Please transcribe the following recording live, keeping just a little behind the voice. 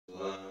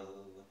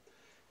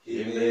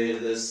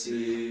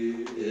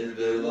sea, it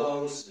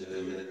belongs to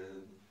him.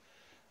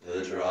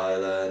 The dry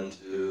land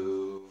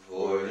too,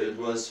 for it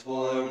was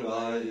formed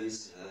by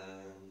his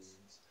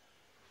hands.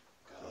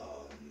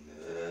 Come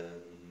then,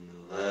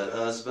 let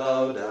us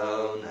bow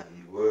down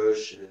and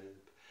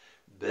worship,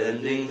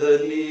 bending the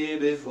knee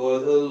before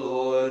the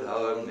Lord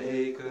our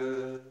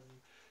Maker.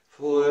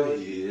 For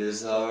he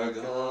is our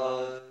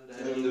God,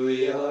 and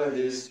we are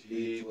his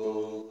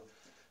people,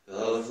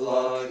 the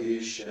flock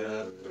he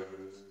shepherds.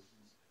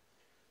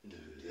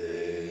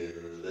 Today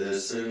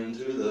listen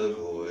to the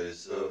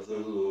voice of the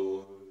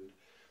Lord.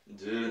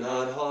 Do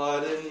not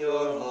harden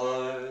your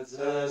hearts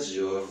as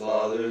your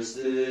fathers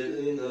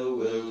did in the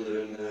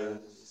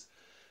wilderness,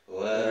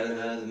 when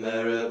at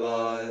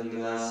Meribah and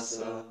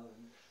Massah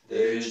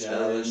they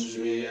challenged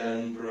me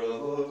and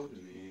provoked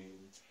me,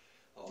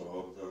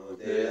 although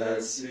they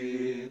had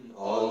seen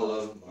all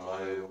of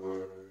my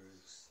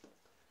works.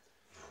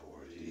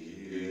 40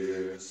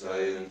 years I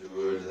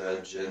endured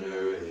that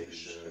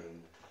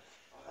generation.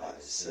 I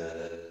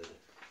said,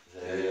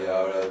 they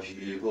are a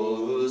people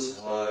whose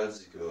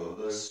hearts go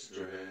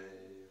astray,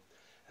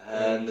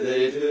 and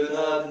they do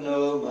not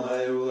know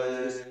my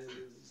ways.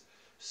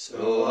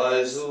 So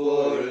I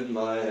swore in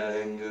my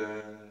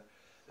anger,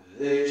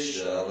 they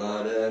shall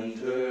not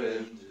enter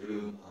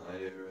into my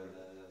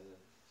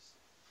rest.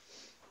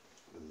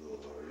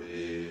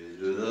 Glory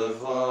to the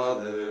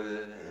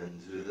Father,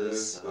 and to the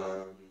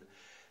Son,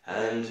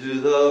 and to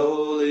the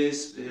Holy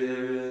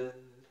Spirit,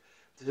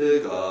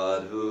 to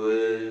God who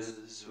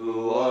is,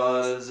 who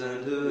was,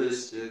 and who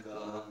is to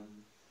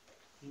come,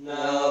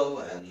 now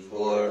and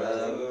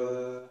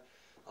forever.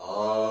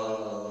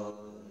 Amen.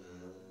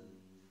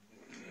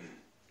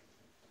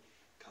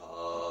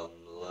 Come,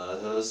 let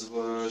us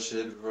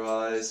worship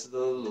Christ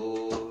the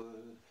Lord,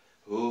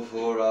 who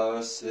for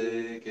our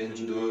sake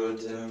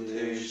endured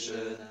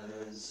temptation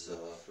and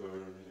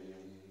suffering.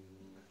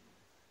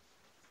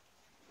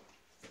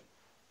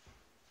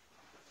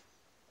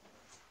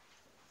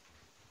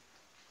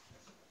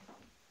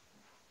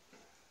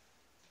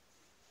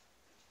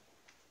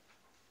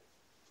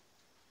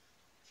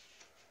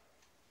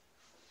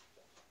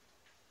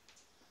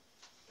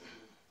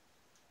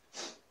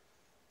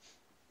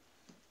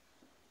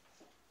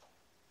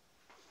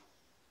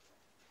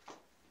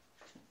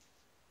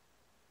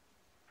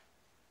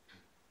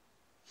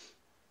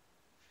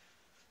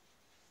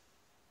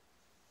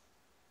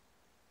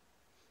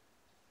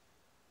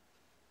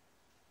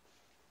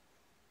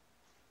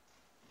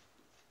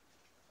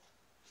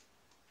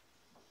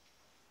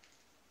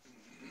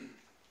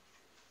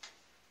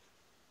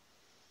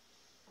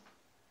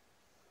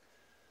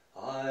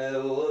 I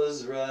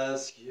was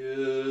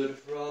rescued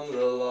from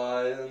the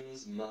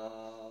lion's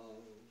mouth.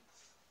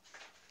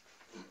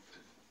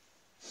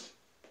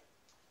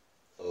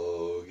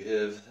 Oh,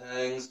 give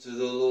thanks to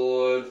the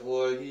Lord,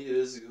 for he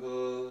is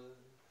good,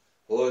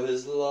 for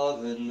his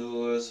love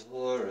endures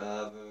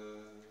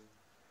forever.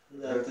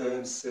 Let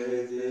them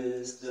say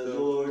this, the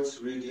Lord's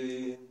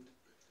redeemed,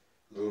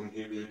 whom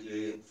he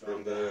redeemed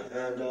from the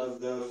hand of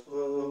the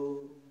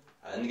foe,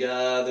 and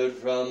gathered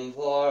from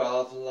far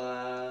off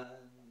lands,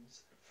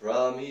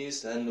 from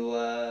east and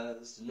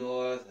west,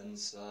 north and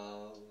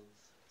south.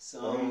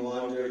 Some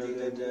wandered in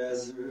the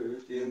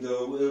desert, in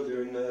the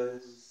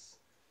wilderness,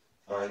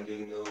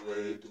 finding no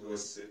way to a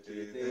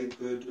city they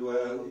could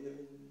dwell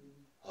in.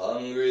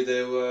 Hungry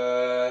they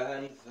were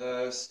and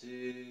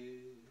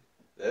thirsty,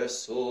 their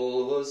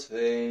soul was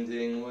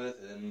fainting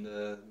within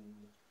them.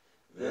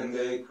 Then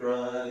they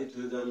cried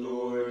to the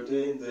Lord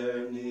in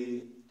their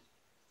need,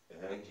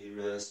 and he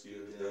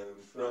rescued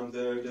them from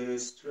their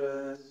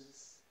distress.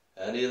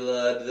 And he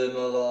led them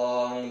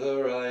along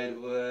the right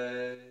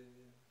way,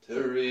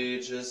 to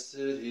reach a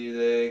city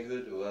they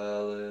could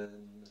dwell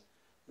in.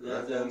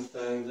 Let them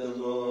thank the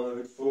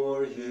Lord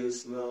for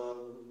his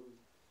love,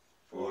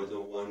 for the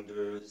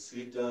wonders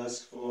he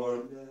does for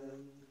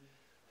men.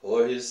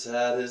 For he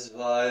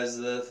satisfies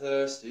the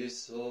thirsty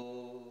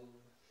soul,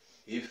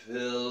 he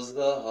fills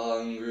the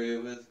hungry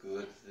with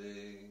good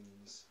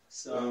things.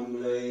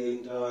 Some lay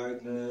in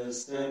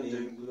darkness and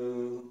in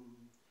gloom,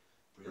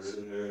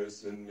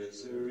 prisoners in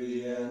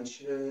misery and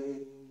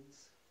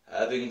chains,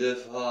 having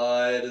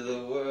defied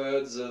the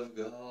words of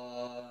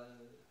God,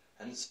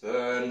 and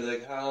spurned the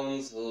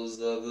counsels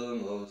of the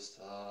Most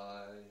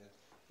High.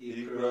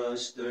 he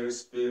crushed their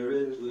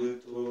spirit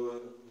with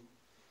toil.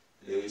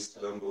 They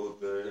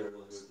stumbled, there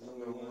was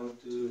no one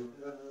to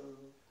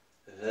help.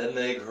 Then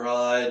they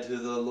cried to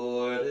the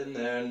Lord in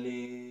their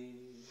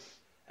need,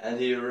 and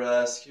he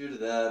rescued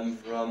them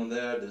from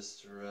their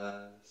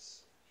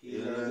distress. He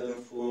led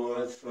them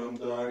forth from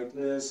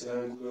darkness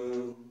and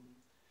gloom,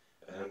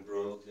 and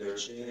broke their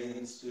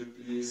chains to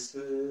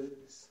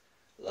pieces.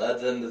 Let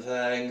them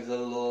thank the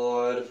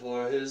Lord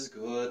for his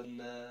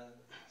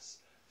goodness,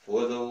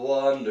 for the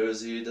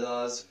wonders he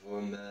does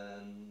for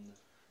men.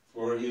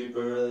 For he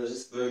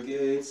bursts the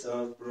gates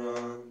of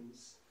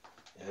bronze,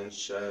 and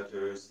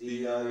shatters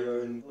the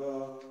iron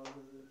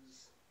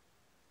bars.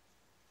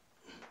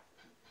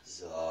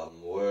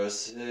 Some were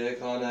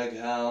sick on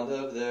account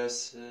of their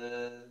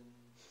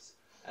sins,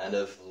 and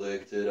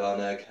afflicted on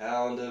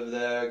account of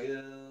their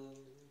guilt.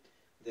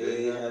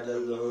 They had a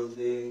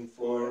loathing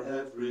for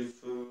every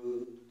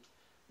food.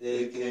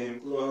 They came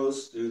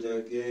close to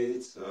the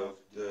gates of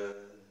death.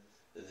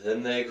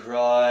 Then they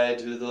cried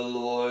to the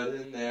Lord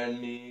in their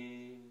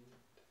need,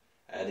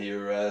 and he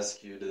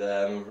rescued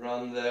them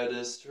from their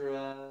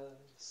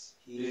distress.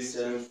 He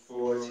sent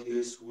forth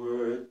his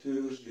word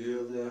to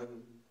heal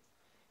them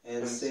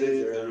and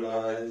save their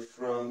life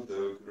from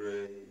the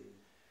grave.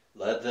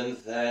 Let them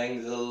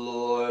thank the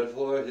Lord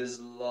for his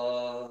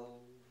love,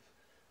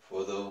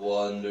 for the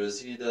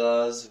wonders he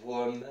does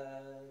for men.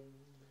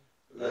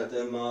 Let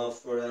them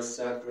offer a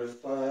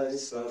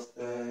sacrifice of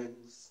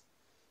thanks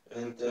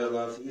and tell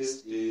of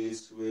his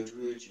deeds with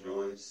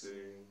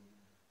rejoicing.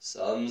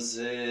 Some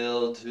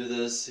sailed to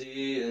the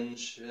sea in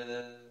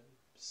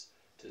ships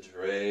to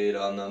trade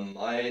on the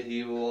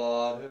mighty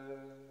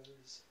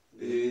waters.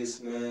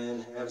 These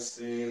men have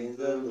seen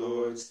the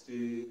Lord's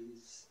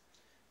deeds,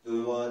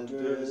 the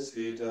wonders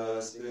he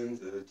does in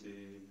the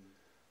deep.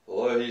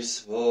 For he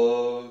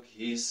spoke,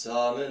 he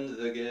summoned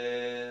the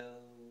gale,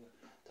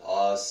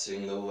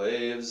 tossing the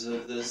waves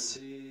of the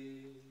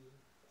sea.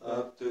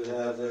 Up to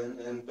heaven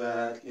and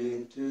back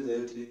into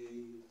the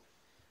deep,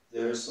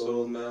 their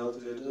soul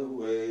melted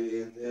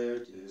away in their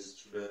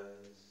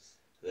distress.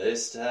 They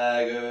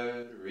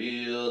staggered,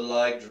 reeled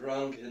like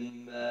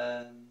drunken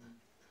men,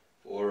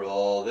 for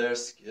all their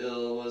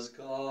skill was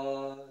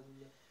gone.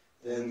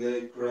 Then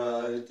they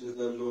cried to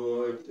the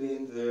Lord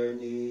in their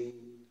need,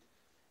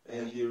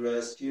 and he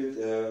rescued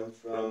them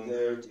from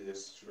their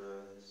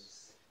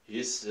distress.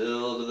 He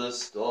stilled the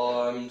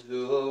storm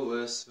to a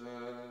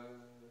whisper,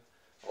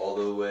 all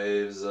the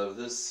waves of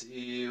the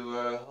sea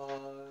were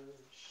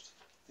hushed.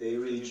 They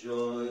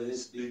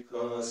rejoiced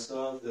because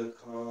of the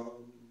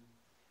calm,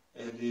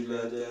 and he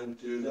led them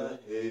to the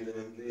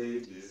haven they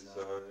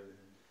desired.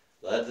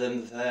 Let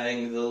them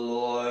thank the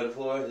Lord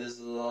for his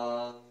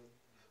love,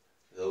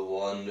 the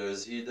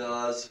wonders he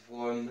does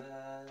for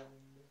men.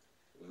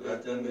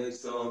 Let them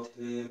exalt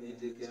him in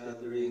the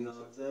gathering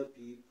of the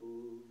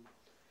people,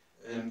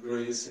 and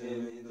praise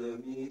him in the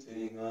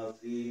meeting of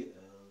the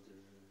elders.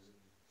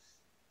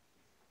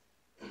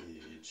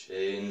 He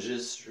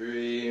changes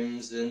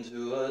streams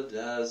into a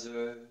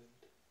desert,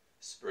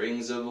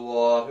 springs of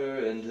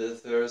water into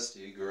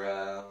thirsty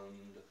ground.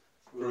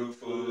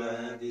 Fruitful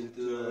land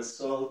into a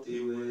salty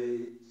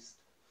waste,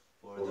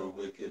 for the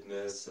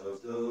wickedness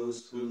of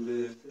those who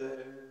live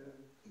there.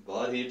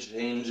 But he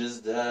changes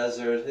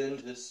desert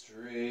into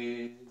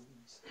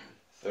streams,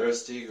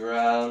 thirsty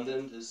ground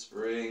into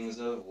springs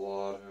of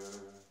water.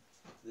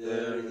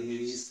 There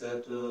he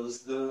settles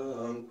the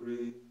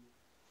hungry,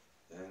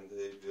 and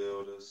they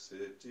build a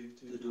city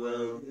to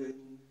dwell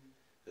in.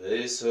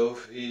 They sow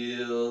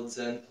fields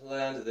and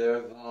plant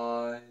their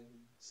vines.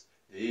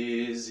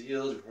 These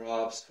yield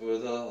crops for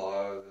the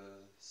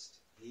harvest.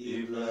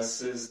 He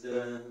blesses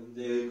them,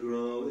 they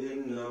grow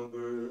in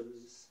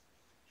numbers.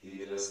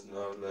 He does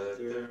not let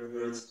their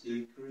herds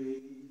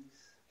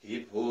decrease.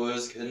 He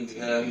pours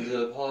contempt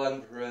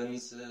upon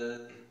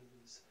princes,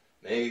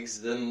 makes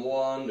them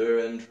wander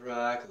in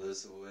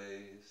trackless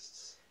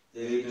wastes.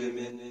 They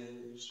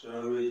diminish,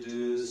 are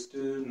reduced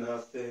to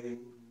nothing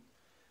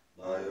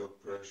by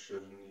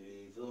oppression,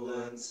 evil,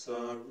 and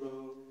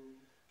sorrow.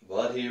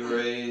 But he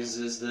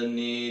raises the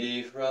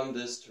needy from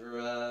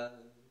distress,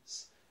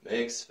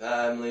 makes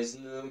families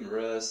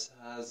numerous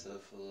as a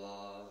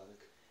flock.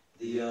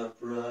 The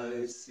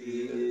upright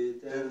see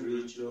it and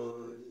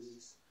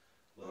rejoice,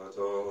 but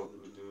all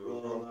who do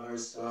wrong are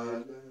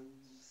silent.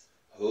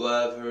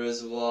 Whoever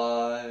is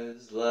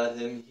wise, let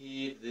him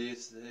heed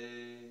these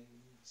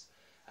things,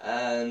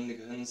 and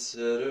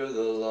consider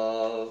the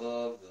love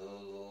of the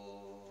Lord.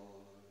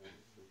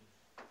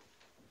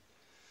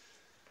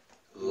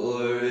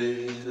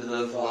 Glory to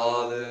the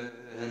Father,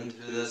 and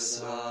to the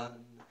Son,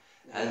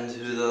 and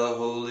to the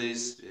Holy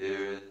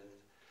Spirit,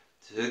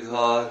 to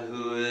God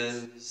who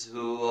is,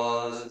 who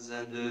was,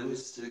 and who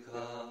is to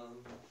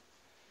come,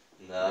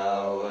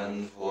 now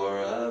and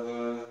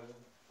forever.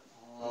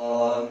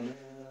 Amen.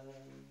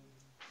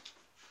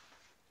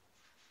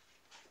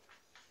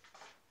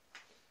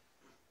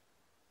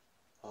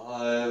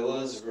 I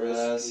was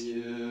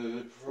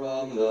rescued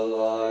from the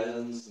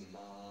lion's mouth.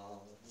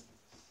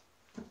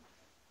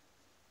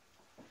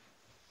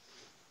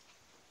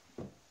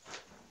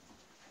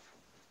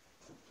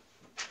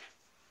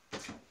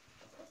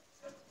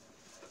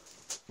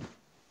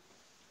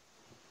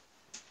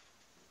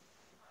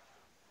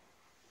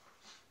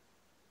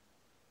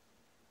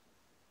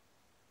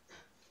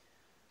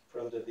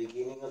 From the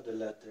beginning of the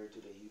letter to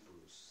the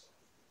Hebrews.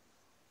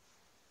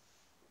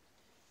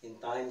 In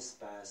times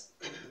past,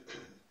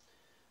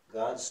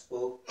 God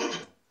spoke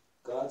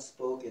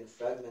in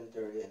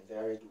fragmentary and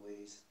varied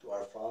ways to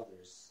our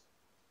fathers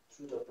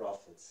through the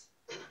prophets.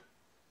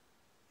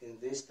 In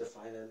this, the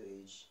final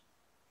age,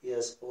 he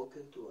has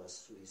spoken to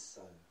us through his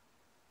Son,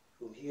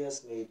 whom he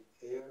has made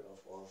heir of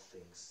all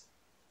things,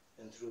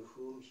 and through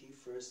whom he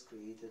first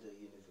created the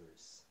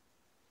universe.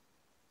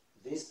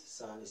 This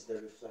Son is the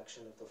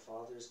reflection of the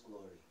Father's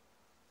glory,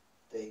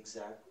 the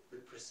exact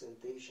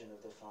representation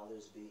of the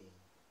Father's being,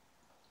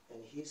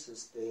 and he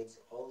sustains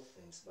all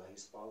things by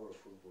his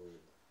powerful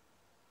word.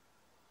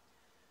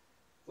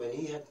 When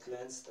he had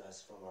cleansed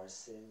us from our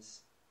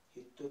sins,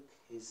 he took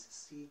his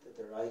seat at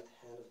the right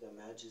hand of the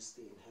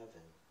Majesty in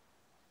heaven,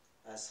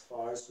 as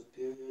far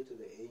superior to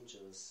the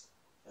angels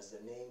as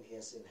the name he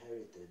has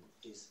inherited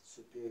is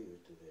superior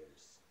to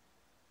theirs.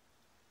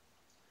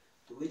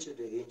 To which of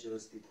the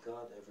angels did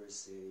God ever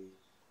say,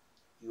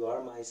 "You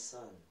are my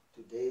son,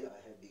 today I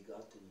have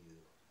begotten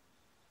you"?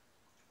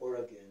 Or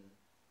again,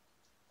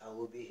 "I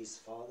will be his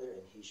father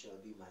and he shall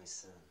be my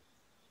son"?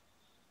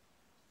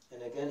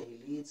 And again he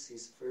leads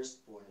his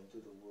firstborn into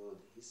the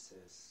world. He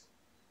says,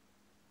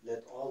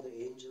 "Let all the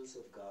angels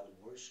of God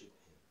worship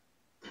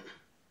him."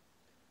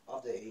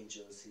 Of the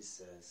angels, he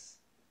says,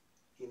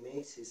 he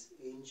makes his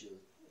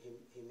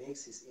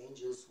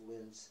angels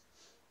winds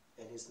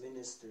and his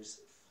ministers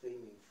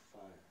flaming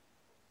fire.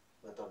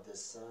 But of the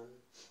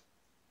Son,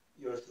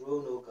 "Your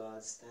throne, O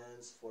God,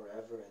 stands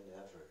forever and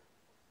ever.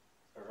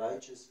 A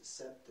righteous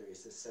scepter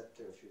is the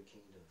scepter of your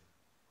kingdom.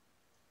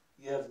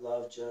 You have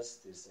loved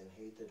justice and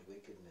hated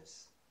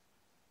wickedness.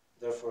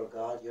 Therefore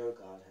God, your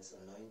God, has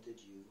anointed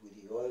you with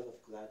the oil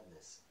of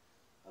gladness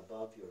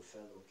above your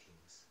fellow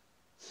kings.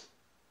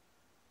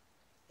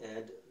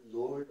 And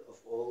Lord of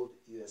old,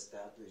 you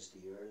established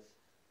the earth,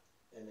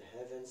 and the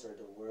heavens are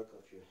the work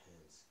of your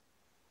hands.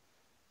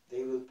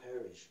 They will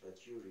perish,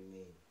 but you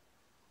remain.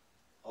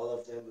 All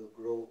of them will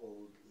grow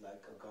old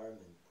like a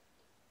garment.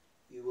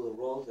 You will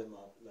roll them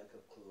up like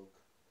a cloak.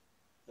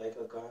 Like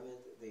a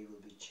garment they will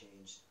be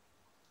changed.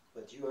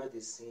 But you are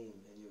the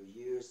same, and your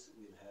years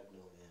will have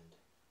no end."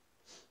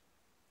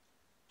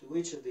 To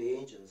which of the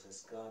angels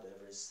has God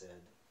ever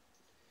said,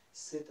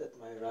 "Sit at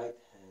my right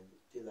hand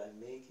till I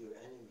make your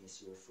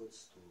enemies your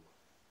footstool"?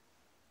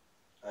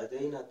 Are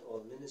they not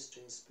all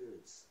ministering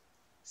spirits,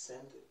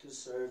 sent to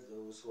serve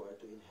those who are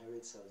to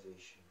inherit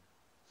salvation?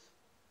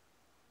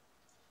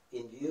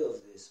 In view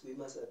of this, we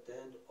must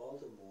attend all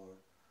the more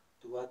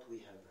to what we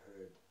have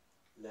heard,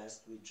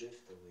 lest we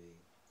drift away.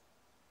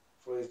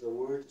 For if the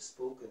word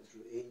spoken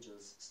through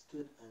angels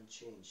stood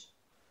unchanged,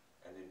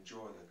 and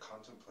enjoy the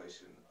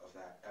contemplation of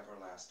that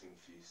everlasting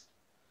feast,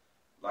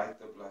 like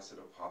the blessed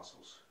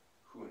apostles,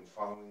 who in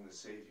following the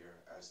Savior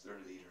as their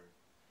leader,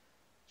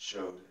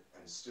 showed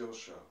and still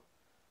show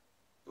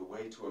the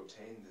way to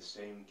obtain the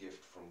same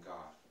gift from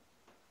God.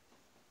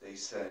 They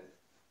said,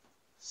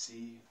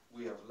 "See,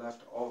 we have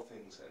left all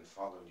things and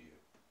followed you."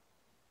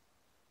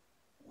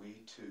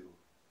 We too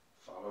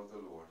follow the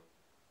Lord,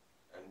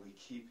 and we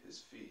keep his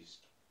feast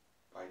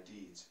by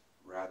deeds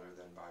rather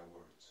than by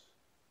words.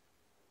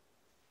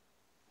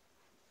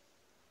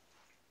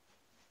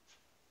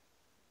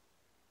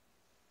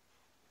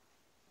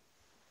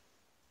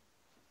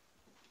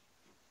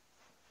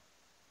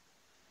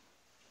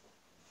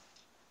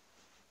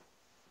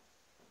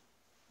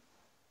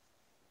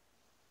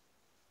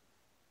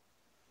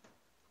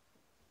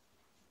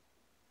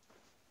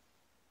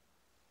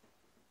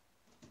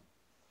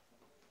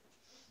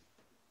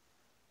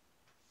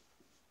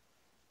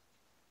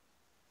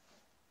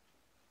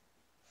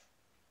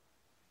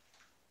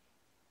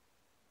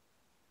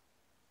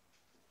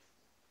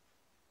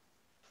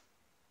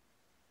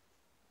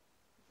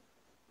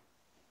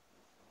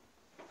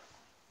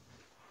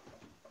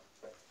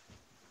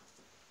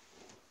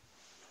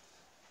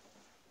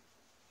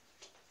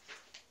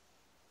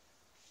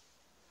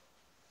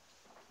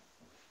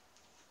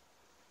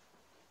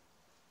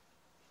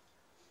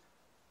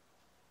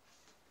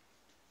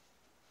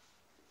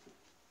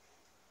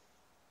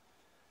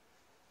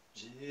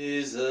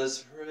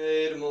 Jesus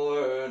prayed more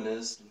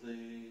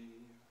earnestly,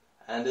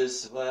 and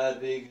his sweat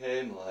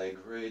became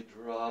like great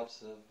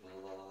drops of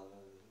blood.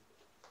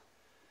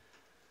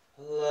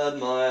 Let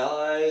my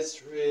eyes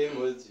stream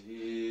with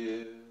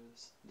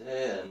tears,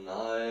 day and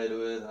night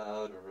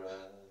without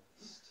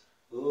rest,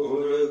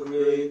 over the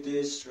great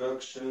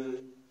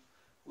destruction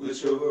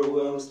which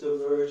overwhelms the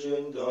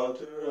virgin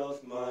daughter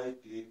of my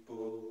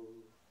people,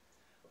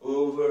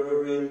 over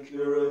her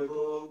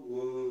incurable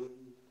wound.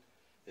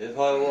 If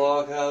I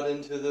walk out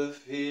into the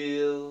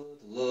field,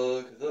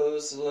 look,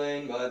 those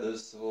slain by the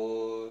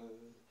sword.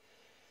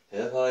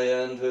 If I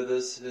enter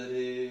the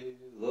city,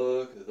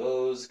 look,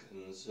 those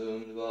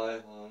consumed by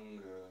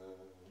hunger.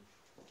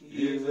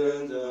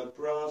 Even the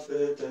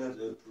prophet and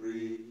the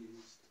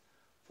priest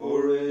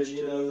forage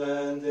in a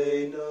land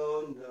they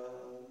know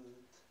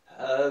not.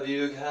 Have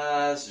you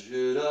cast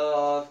Judah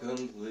off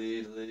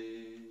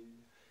completely?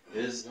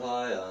 Is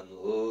Zion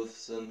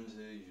loathsome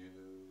to you?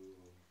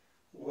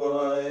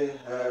 Why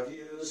have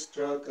you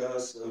struck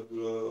us a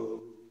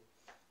blow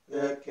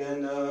that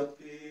cannot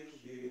be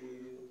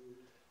healed?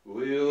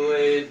 We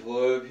wait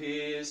for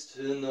peace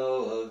to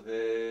no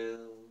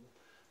avail,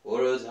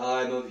 for a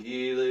time of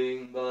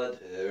healing, but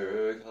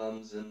terror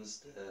comes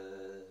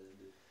instead.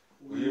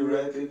 We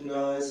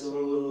recognize, O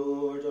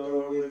Lord,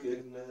 our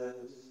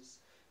wickedness,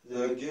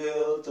 the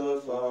guilt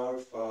of our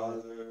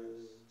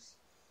fathers,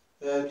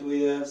 that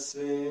we have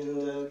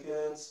sinned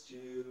against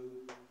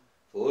you.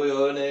 For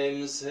your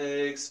name's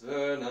sake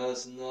spurn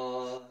us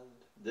not,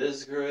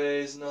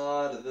 disgrace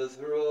not the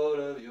throne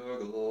of your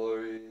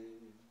glory.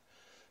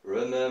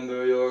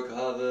 Remember your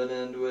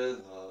covenant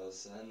with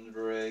us, and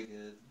break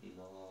it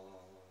not.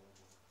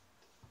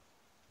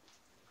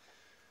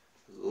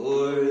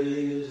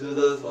 Glory to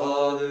the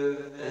Father,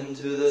 and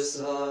to the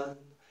Son,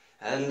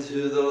 and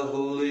to the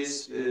Holy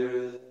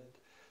Spirit,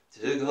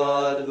 to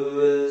God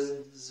who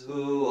is,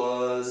 who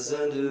was,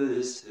 and who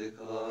is to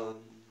come,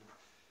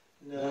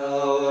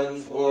 now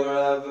and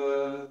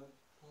forever.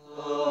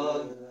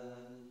 Amen.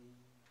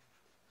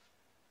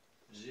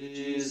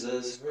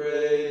 Jesus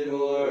prayed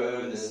more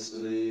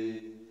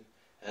earnestly,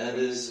 and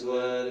his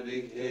sweat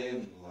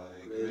became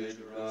like great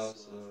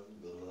drops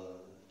of blood.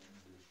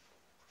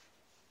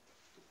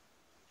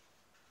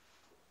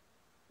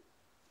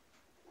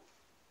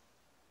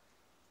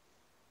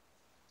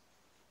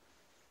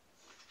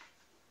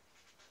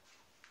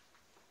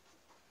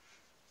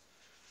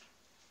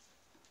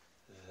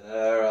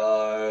 There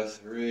are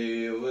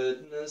three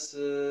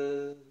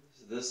witnesses,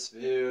 the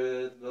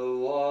Spirit, the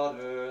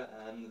water,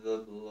 and the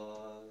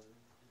blood.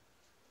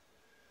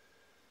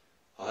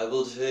 I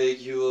will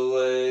take you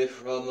away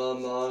from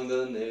among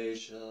the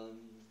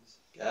nations,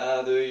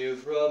 gather you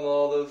from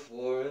all the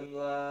foreign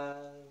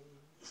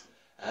lands,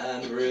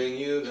 and bring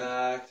you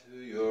back to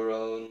your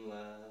own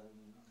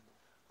land.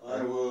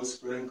 I will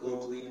sprinkle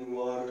clean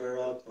water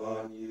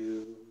upon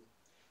you,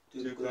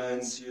 to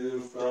cleanse you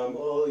from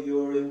all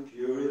your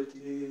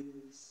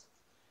impurities,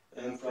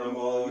 and from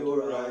all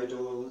your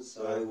idols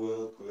I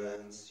will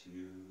cleanse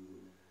you.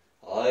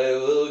 I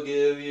will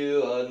give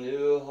you a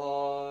new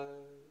heart,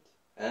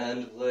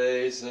 and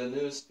place a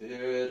new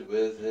spirit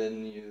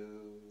within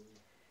you.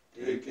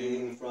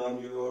 Taking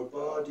from your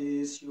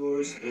bodies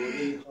your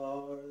stony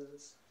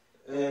hearts,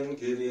 and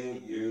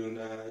giving you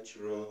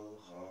natural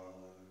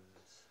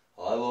hearts.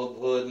 I will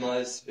put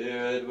my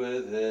spirit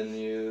within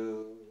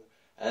you,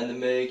 and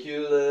make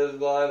you live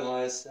by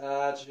my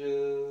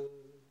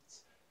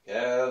statutes,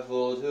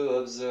 careful to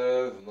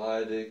observe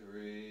my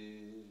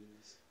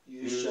decrees.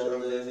 You shall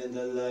live in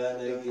the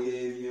land I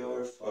gave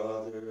your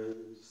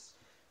fathers.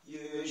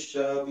 You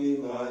shall be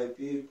my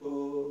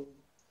people,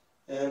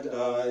 and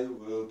I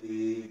will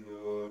be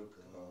your God.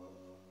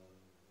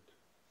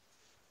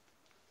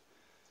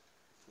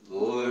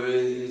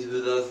 Glory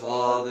to the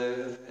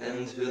Father,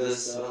 and to the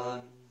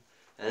Son,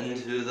 and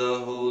to the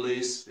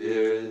Holy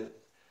Spirit,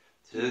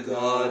 to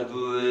God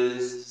who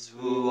is,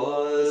 who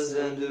was,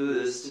 and who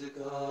is to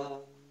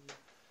come,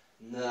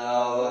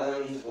 now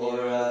and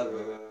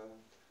forever.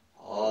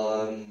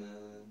 Amen.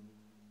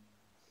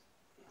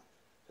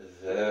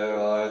 There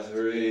are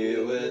three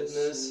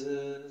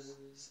witnesses,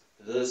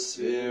 the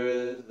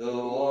Spirit, the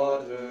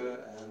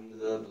water, and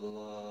the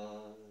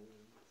blood.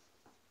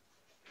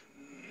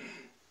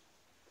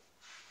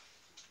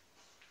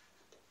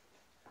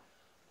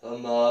 The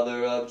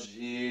mother of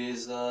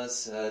Jesus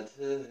said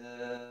to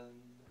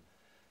him,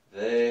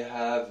 "They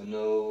have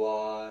no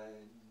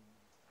wine."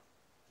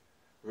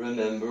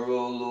 Remember,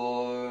 O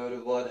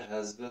Lord, what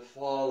has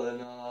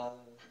befallen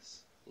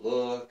us.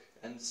 Look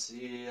and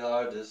see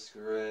our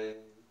disgrace.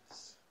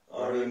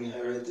 Our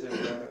inherited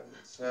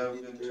lands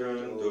have been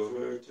turned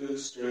over to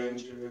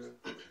strangers,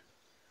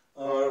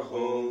 our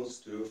homes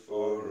to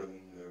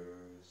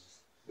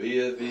foreigners. We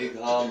have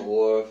become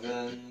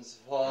orphans,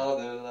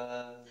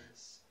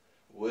 fatherless,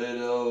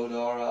 widowed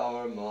are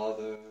our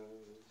mothers.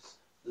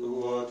 The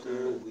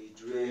water we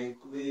drink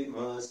we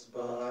must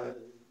buy,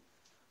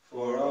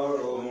 for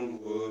our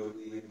own wood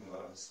we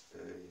must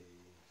pay.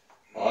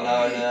 On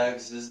our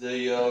necks is the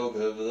yoke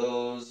of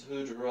those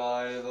who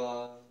drive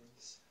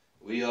us.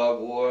 We are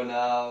worn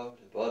out,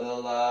 but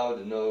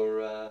allowed no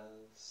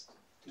rest.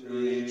 To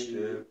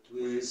Egypt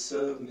we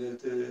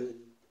submitted,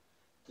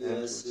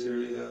 to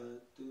Syria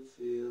to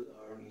feel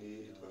our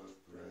need of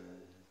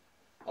bread.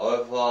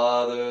 Our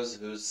fathers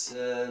who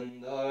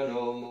sinned are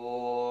no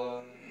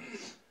more,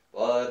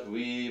 but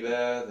we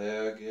bear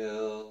their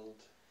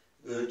guilt.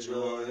 The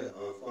joy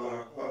of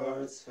our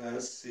hearts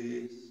has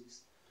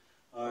ceased,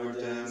 our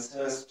dance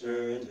has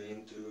turned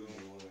into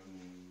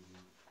mourning.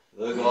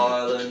 The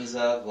garlands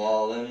have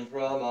fallen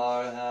from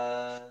our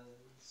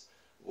hands.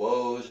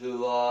 Woe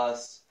to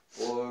us,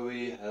 for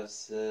we have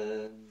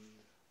sinned.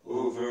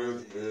 Over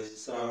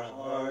this our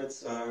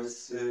hearts are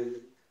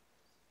sick,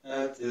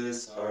 at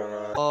this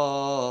our eyes.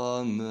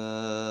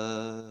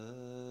 Amen.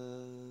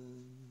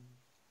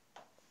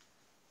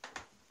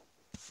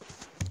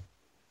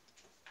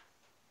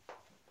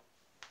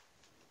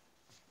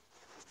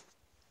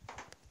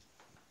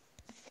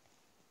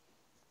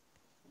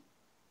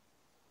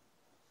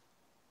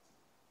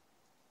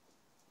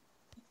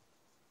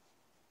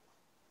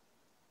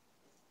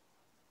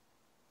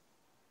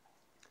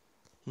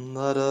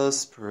 Let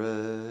us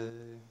pray.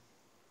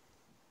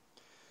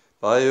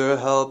 By your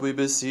help we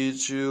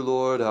beseech you,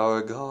 Lord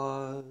our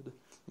God.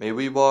 May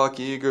we walk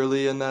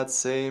eagerly in that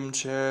same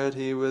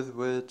charity with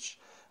which,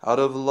 out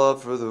of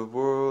love for the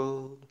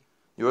world,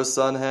 your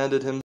Son handed himself